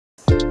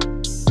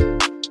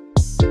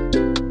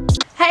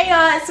Hey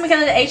y'all, it's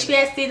Kanekalon, the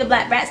HBSC, the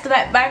Black Brats, the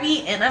Black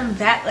Barbie, and I'm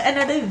back with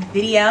another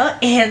video.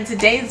 And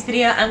today's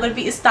video, I'm going to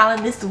be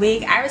installing this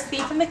wig I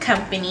received from the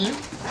company,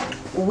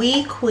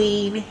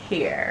 WeQueen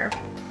Hair.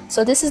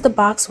 So this is the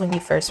box when you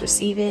first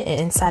receive it, and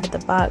inside of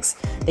the box,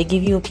 they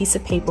give you a piece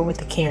of paper with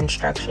the care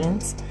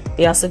instructions.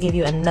 They also give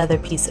you another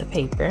piece of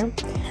paper.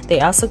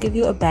 They also give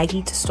you a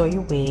baggie to store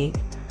your wig,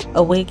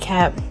 a wig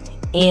cap,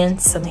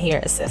 and some hair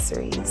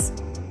accessories.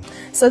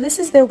 So this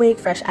is their wig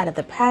fresh out of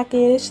the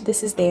package.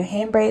 This is their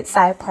hand braid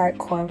side part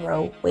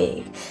cornrow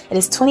wig. It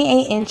is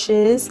 28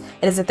 inches,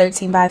 it is a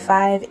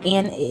 13x5,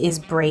 and it is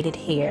braided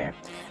hair.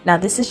 Now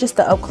this is just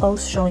the up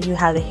close showing you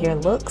how the hair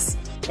looks.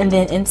 And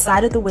then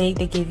inside of the wig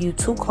they give you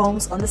 2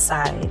 combs on the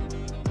side.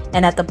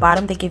 And at the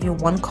bottom they give you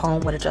 1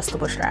 comb with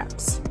adjustable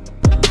straps.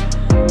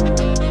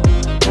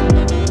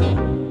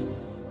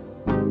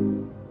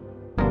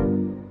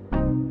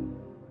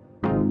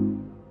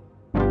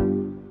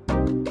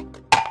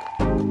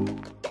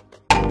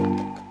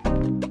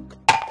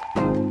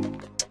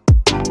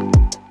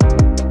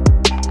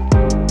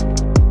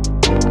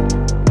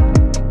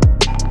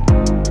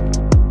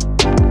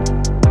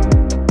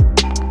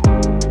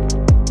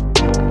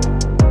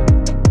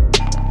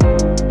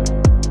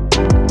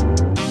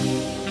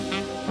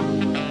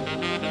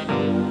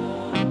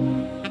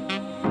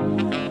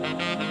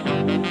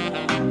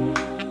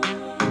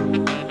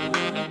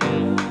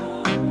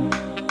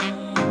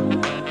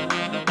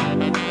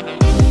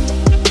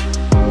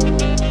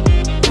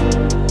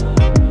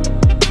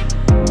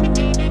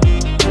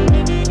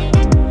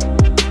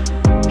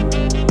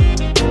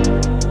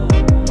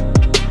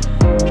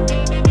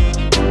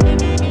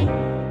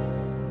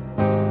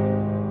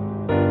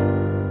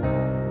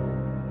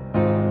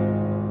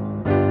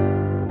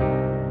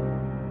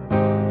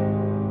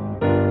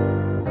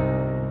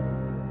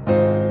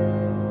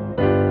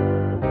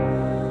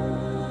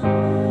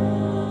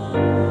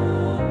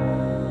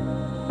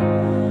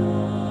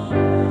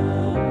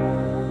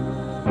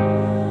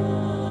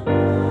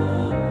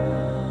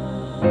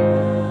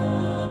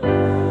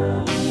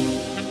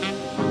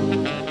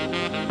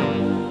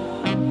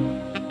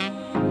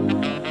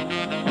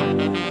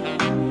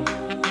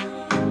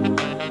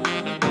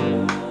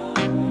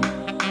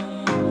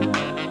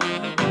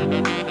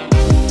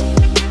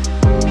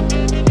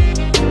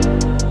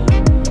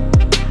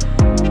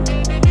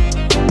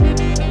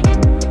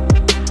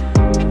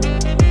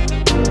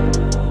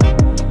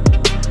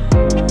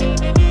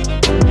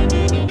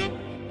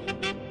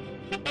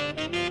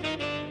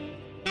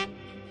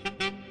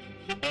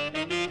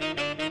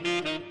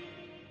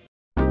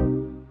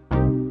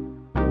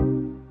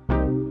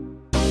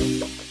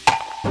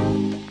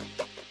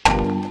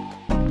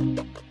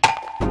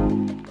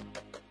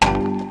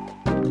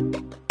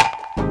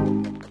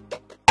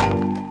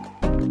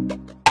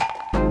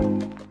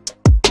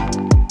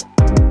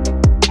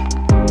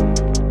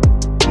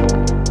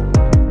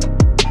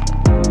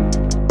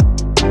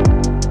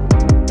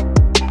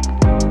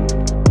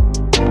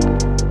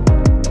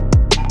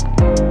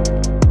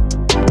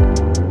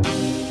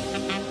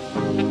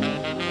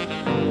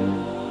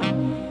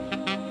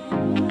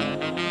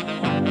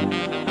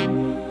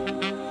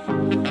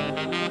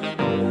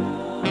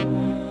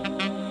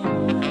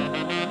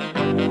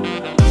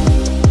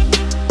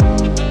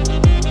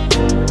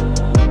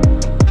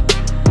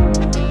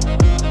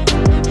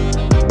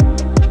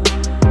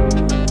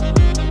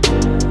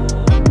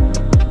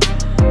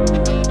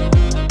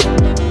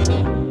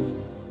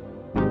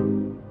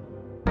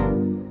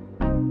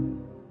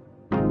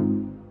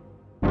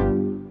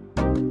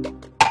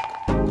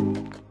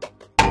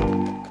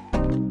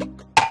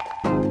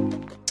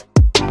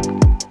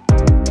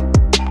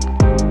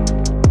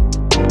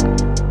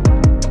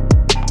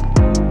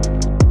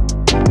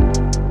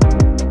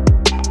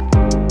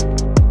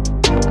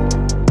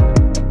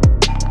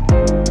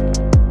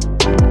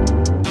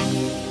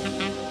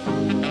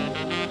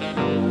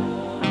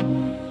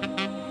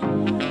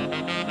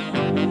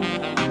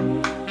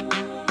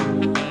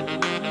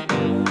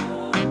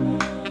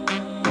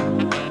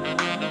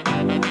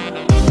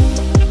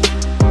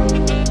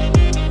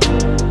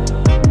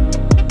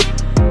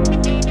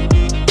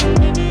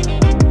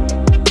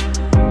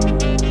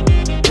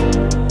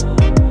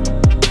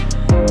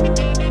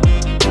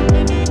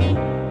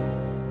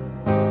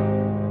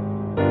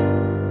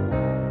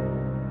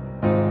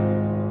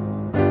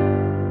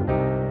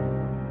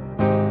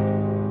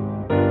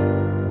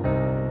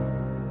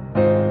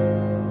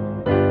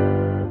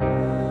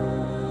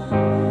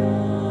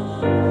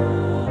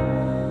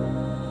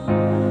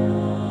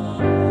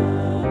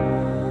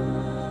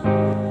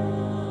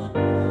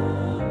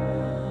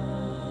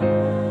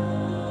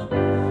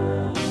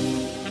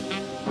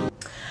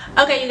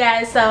 Okay you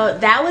guys, so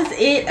that was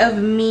it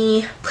of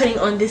me putting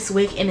on this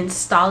wig and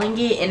installing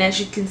it. And as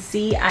you can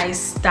see, I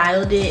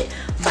styled it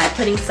by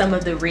putting some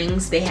of the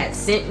rings they had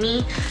sent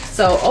me.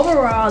 So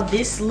overall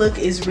this look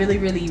is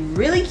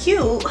really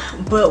cute.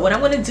 But what I'm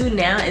going to do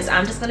now is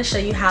I'm just going to show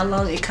you how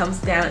long it comes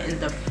down in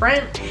the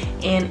front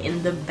and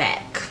in the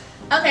back.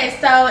 Okay,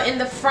 so in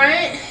the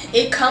front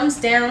it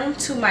comes down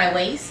to my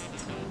waist.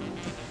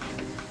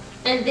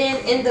 And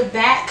then in the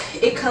back,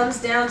 it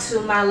comes down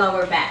to my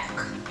lower back.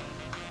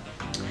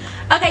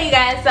 Okay, you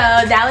guys,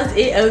 so that was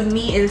it of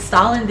me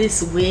installing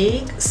this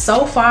wig.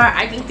 So far,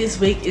 I think this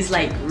wig is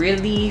like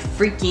really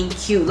freaking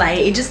cute. Like,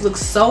 it just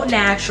looks so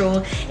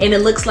natural, and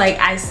it looks like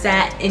I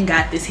sat and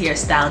got this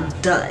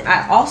hairstyle done.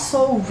 I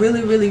also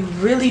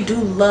really do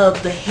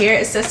love the hair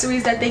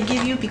accessories that they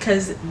give you,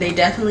 because they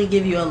definitely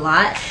give you a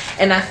lot,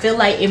 and I feel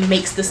like it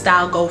makes the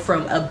style go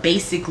from a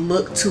basic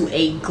look to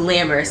a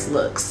glamorous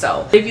look.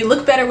 So if you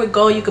look better with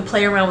gold, you could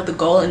play around with the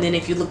gold, and then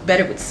if you look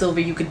better with silver,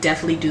 you could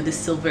definitely do the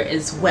silver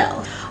as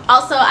well.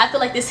 Also, I feel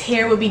like this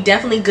hair would be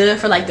definitely good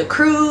for like the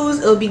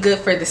cruise. It would be good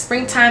for the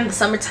springtime, the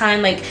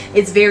summertime. Like,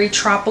 it's very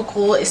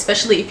tropical,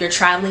 especially if you're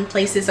traveling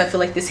places. I feel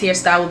like this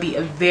hairstyle would be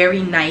a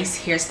very nice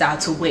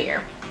hairstyle to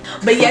wear.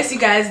 But yes, you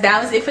guys,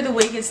 that was it for the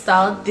wig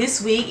install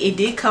this wig. It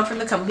did come from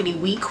the company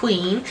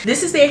WeQueen.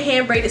 This is their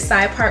hand braided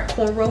side part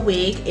cornrow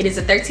wig. It is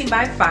a 13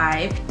 by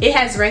 5. It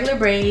has regular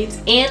braids,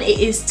 and it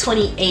is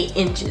 28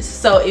 inches.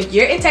 So if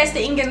you're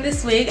interested in getting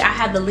this wig, I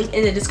have the link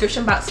in the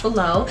description box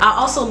below. I'll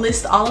also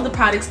list all of the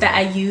products that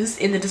I use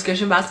in the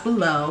description box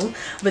below.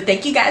 But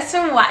thank you guys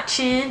for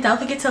watching. Don't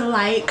forget to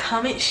like,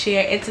 comment,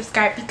 share, and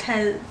subscribe,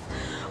 because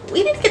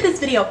we need to get this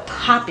video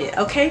popping,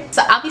 okay?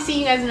 So I'll be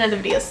seeing you guys in another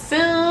video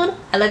soon.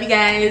 I love you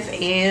guys,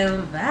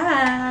 and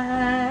bye.